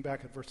interesting looking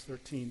back at verse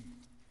 13.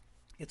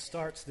 It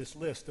starts this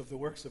list of the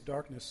works of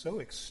darkness so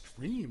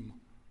extreme.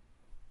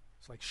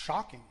 It's like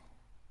shocking.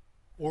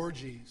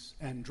 Orgies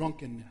and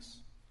drunkenness.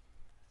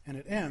 And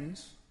it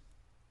ends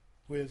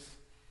with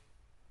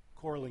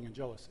quarreling and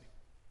jealousy,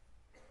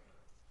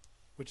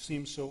 which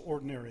seems so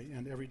ordinary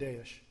and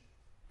everyday-ish.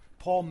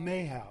 Paul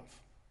may have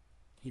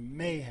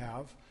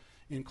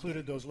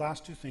included those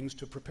last two things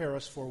to prepare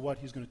us for what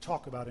he's going to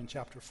talk about in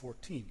chapter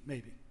 14,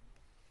 maybe.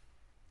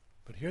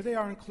 But here they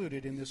are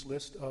included in this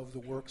list of the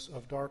works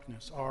of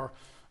darkness, our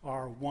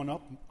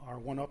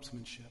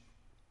one-upsmanship,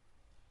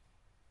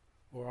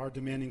 or our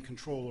demanding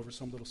control over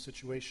some little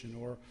situation,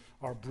 or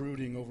our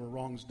brooding over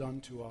wrongs done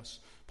to us.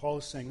 Paul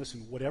is saying,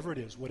 listen, whatever it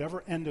is,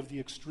 whatever end of the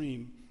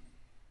extreme,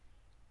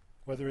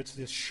 whether it's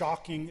this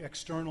shocking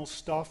external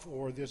stuff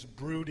or this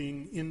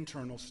brooding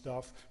internal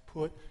stuff,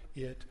 put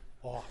it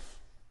off.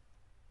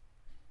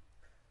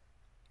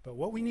 But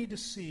what we need to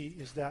see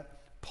is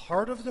that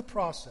part of the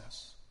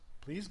process,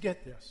 please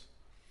get this,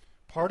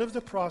 part of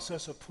the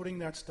process of putting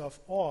that stuff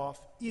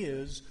off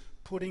is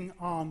putting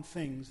on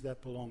things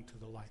that belong to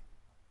the light.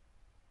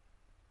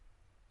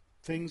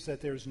 Things that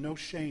there's no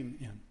shame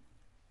in.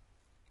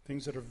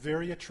 Things that are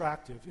very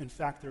attractive. In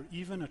fact, they're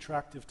even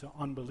attractive to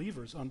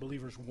unbelievers.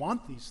 Unbelievers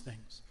want these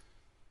things.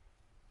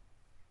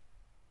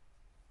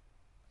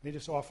 They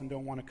just often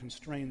don't want to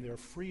constrain their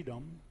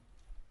freedom,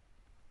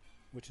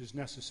 which is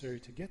necessary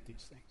to get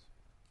these things.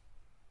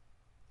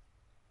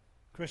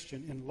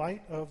 Christian, in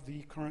light of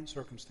the current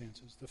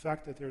circumstances, the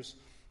fact that there's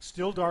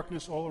still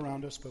darkness all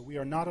around us, but we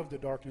are not of the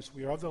darkness,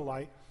 we are of the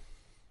light,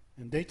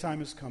 and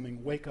daytime is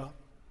coming, wake up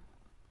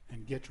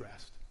and get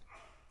dressed.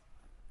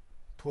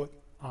 Put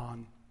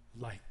on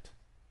light.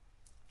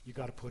 You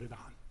got to put it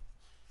on.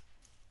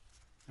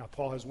 Now,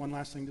 Paul has one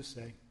last thing to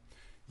say.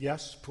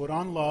 Yes, put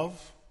on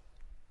love.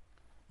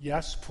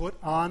 Yes, put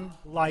on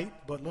light.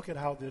 But look at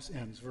how this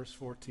ends, verse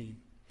 14.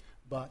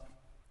 But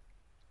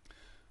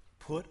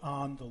put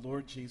on the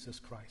Lord Jesus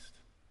Christ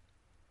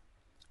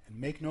and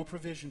make no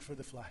provision for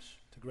the flesh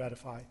to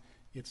gratify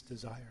its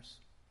desires.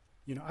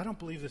 You know, I don't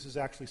believe this is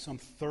actually some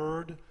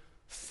third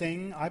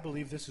thing. I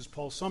believe this is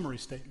Paul's summary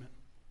statement.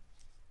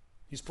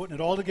 He's putting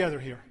it all together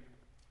here.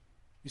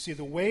 You see,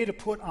 the way to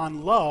put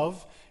on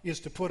love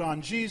is to put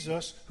on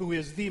Jesus, who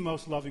is the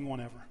most loving one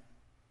ever.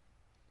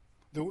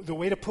 The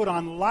way to put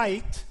on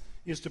light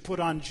is to put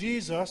on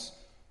Jesus,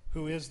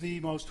 who is the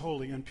most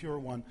holy and pure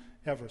one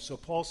ever. So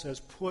Paul says,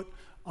 put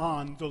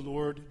on the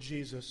Lord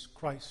Jesus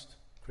Christ,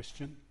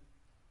 Christian.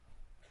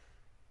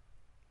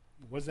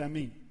 What does that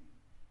mean?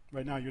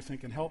 Right now you're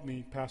thinking, help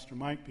me, Pastor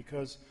Mike,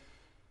 because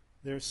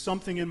there's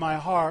something in my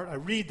heart. I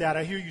read that,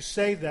 I hear you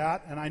say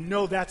that, and I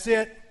know that's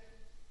it,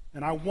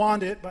 and I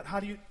want it, but how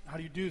do you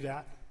do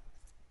that?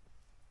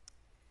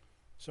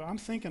 So I'm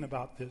thinking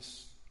about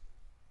this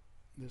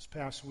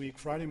past week.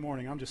 Friday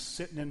morning, I'm just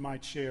sitting in my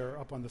chair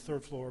up on the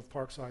third floor of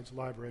Parkside's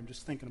library. I'm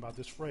just thinking about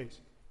this phrase.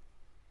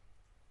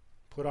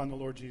 Put on the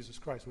Lord Jesus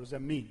Christ. What does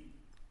that mean?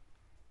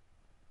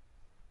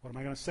 What am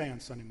I going to say on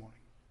Sunday morning?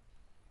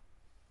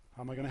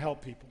 How am I going to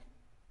help people?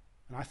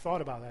 And I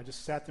thought about that. I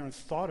just sat there and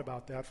thought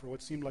about that for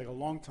what seemed like a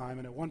long time.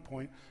 And at one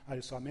point, I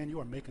just thought, man,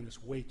 you are making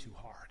this way too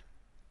hard.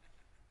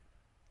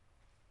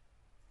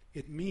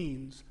 It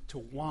means to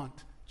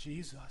want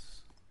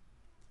Jesus.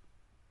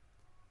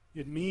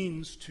 It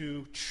means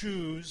to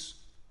choose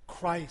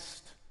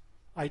Christ.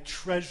 I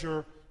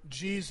treasure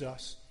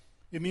Jesus.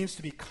 It means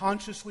to be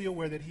consciously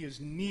aware that he is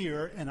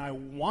near, and I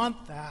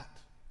want that.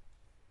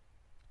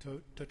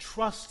 To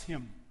trust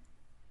him.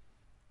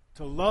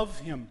 To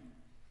love him.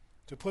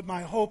 To put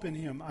my hope in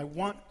him. I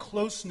want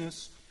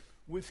closeness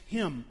with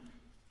him.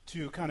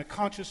 To kind of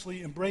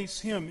consciously embrace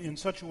him in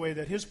such a way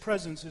that his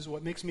presence is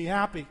what makes me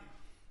happy.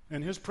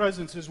 And his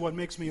presence is what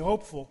makes me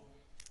hopeful.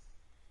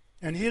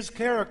 And his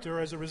character,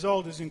 as a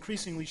result, is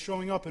increasingly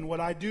showing up in what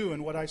I do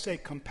and what I say.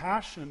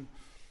 Compassion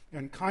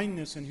and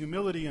kindness and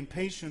humility and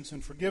patience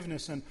and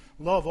forgiveness and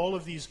love, all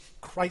of these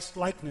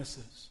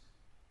Christ-likenesses.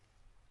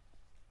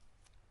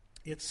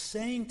 It's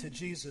saying to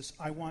Jesus,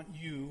 I want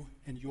you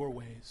and your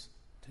ways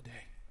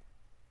today,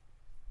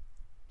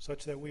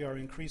 such that we are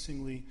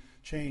increasingly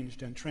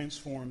changed and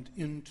transformed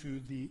into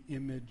the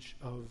image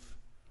of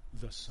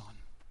the Son.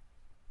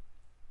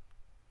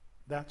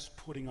 That's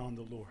putting on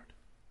the Lord.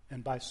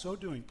 And by so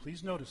doing,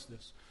 please notice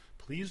this,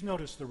 Please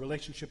notice the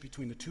relationship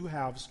between the two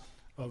halves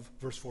of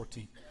verse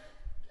 14.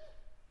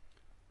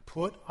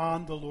 Put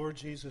on the Lord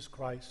Jesus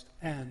Christ,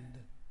 and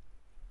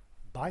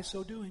by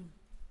so doing,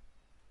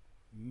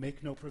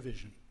 make no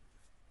provision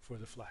for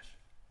the flesh.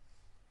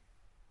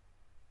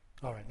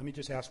 All right, let me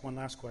just ask one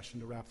last question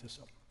to wrap this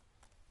up.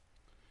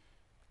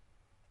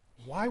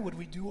 Why would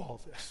we do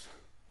all this?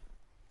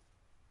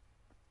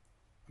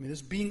 I mean,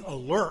 this being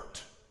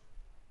alert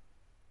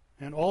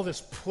and all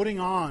this putting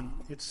on,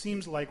 it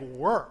seems like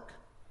work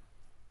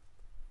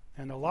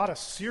and a lot of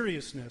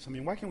seriousness. I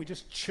mean, why can't we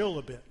just chill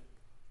a bit?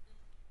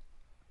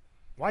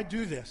 Why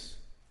do this?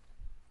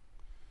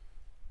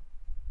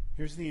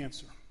 Here's the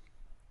answer.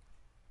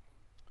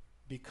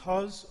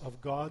 Because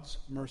of God's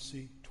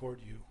mercy toward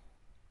you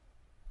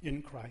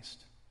in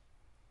Christ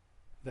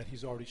that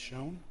He's already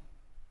shown.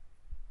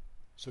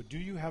 So do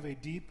you have a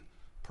deep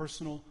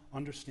personal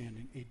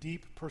understanding, a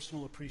deep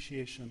personal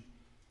appreciation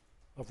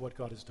of what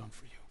God has done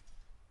for you?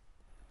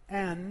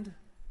 And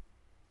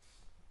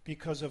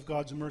because of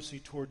God's mercy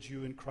towards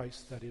you in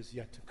Christ that is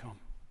yet to come.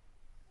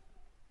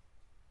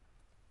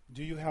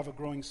 Do you have a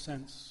growing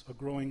sense, a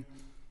growing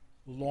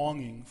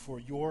longing for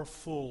your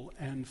full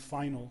and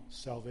final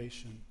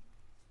salvation?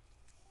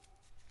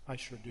 I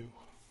sure do.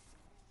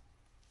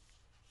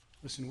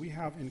 Listen, we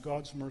have in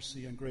God's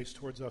mercy and grace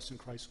towards us in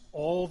Christ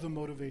all the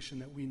motivation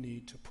that we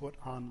need to put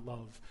on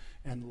love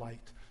and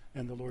light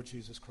and the Lord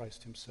Jesus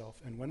Christ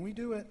Himself. And when we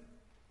do it,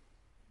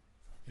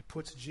 it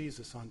puts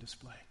Jesus on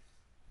display.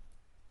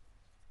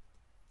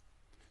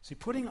 See,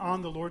 putting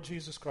on the Lord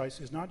Jesus Christ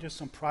is not just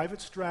some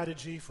private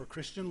strategy for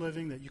Christian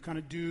living that you kind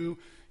of do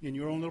in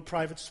your own little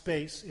private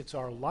space. It's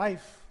our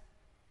life.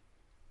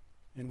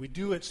 And we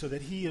do it so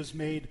that He is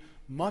made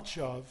much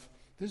of.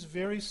 This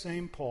very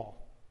same Paul,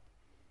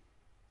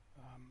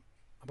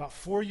 about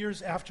 4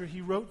 years after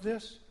he wrote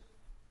this,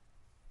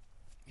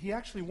 he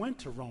actually went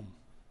to Rome.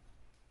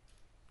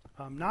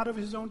 Not of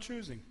his own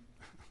choosing.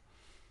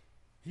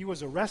 He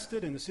was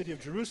arrested in the city of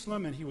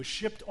Jerusalem, and he was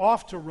shipped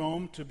off to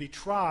Rome to be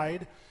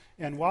tried.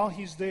 And while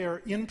he's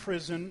there in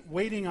prison,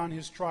 waiting on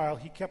his trial,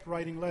 he kept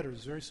writing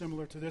letters, very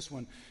similar to this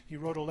one. He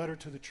wrote a letter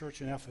to the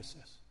church in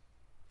Ephesus.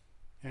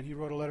 And he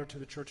wrote a letter to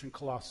the church in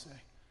Colossae.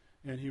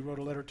 And he wrote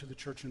a letter to the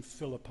church in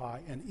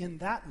Philippi. And in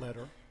that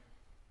letter,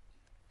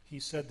 he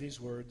said these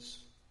words,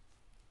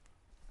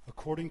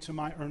 according to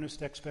my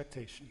earnest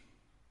expectation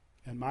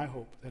and my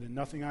hope that in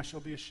nothing I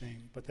shall be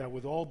ashamed, but that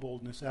with all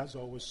boldness, as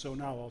always, so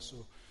now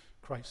also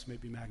Christ may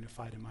be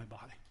magnified in my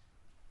body,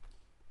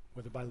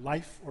 whether by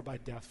life or by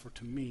death, for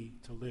to me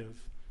to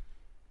live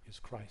is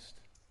Christ.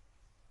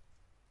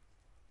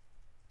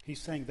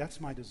 He's saying that's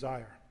my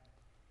desire.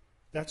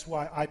 That's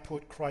why I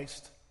put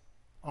Christ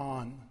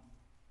on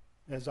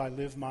as I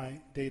live my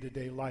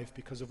day-to-day life.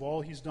 Because of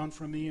all He's done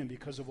for me and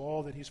because of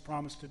all that He's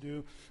promised to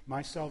do,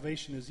 my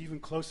salvation is even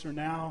closer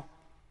now.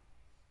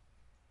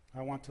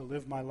 I want to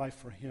live my life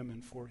for Him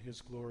and for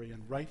His glory.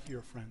 And right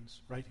here, friends,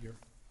 right here,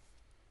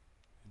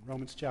 in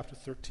Romans chapter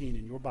 13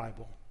 in your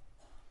Bible,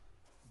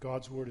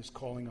 God's Word is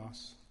calling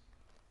us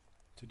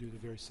to do the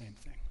very same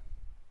thing.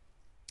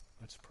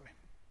 Let's pray.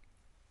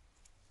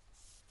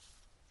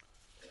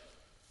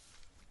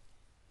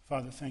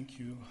 Father, thank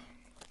you.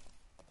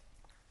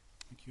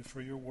 Thank you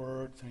for your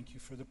word. Thank you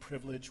for the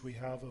privilege we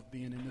have of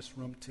being in this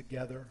room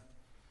together.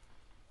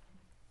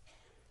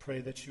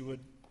 Pray that you would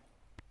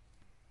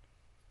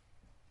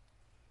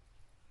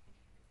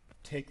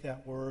take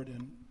that word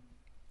and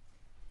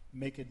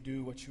make it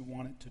do what you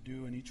want it to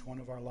do in each one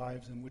of our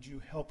lives. And would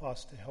you help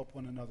us to help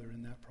one another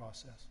in that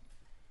process?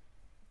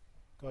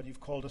 God,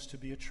 you've called us to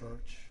be a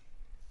church.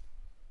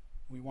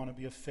 We want to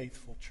be a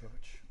faithful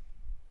church.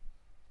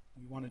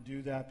 We want to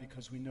do that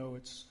because we know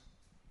it's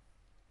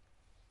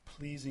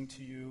pleasing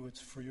to you,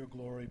 it's for your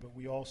glory, but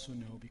we also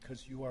know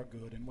because you are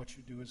good and what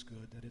you do is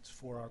good, that it's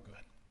for our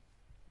good.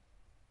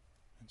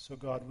 And so,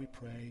 God, we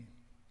pray,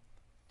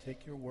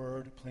 take your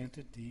word, plant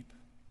it deep,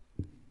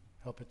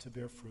 help it to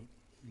bear fruit.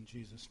 In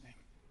Jesus' name,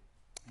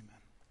 amen.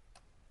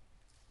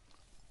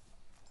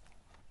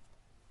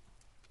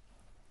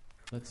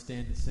 Let's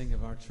stand and sing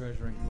of our treasuring.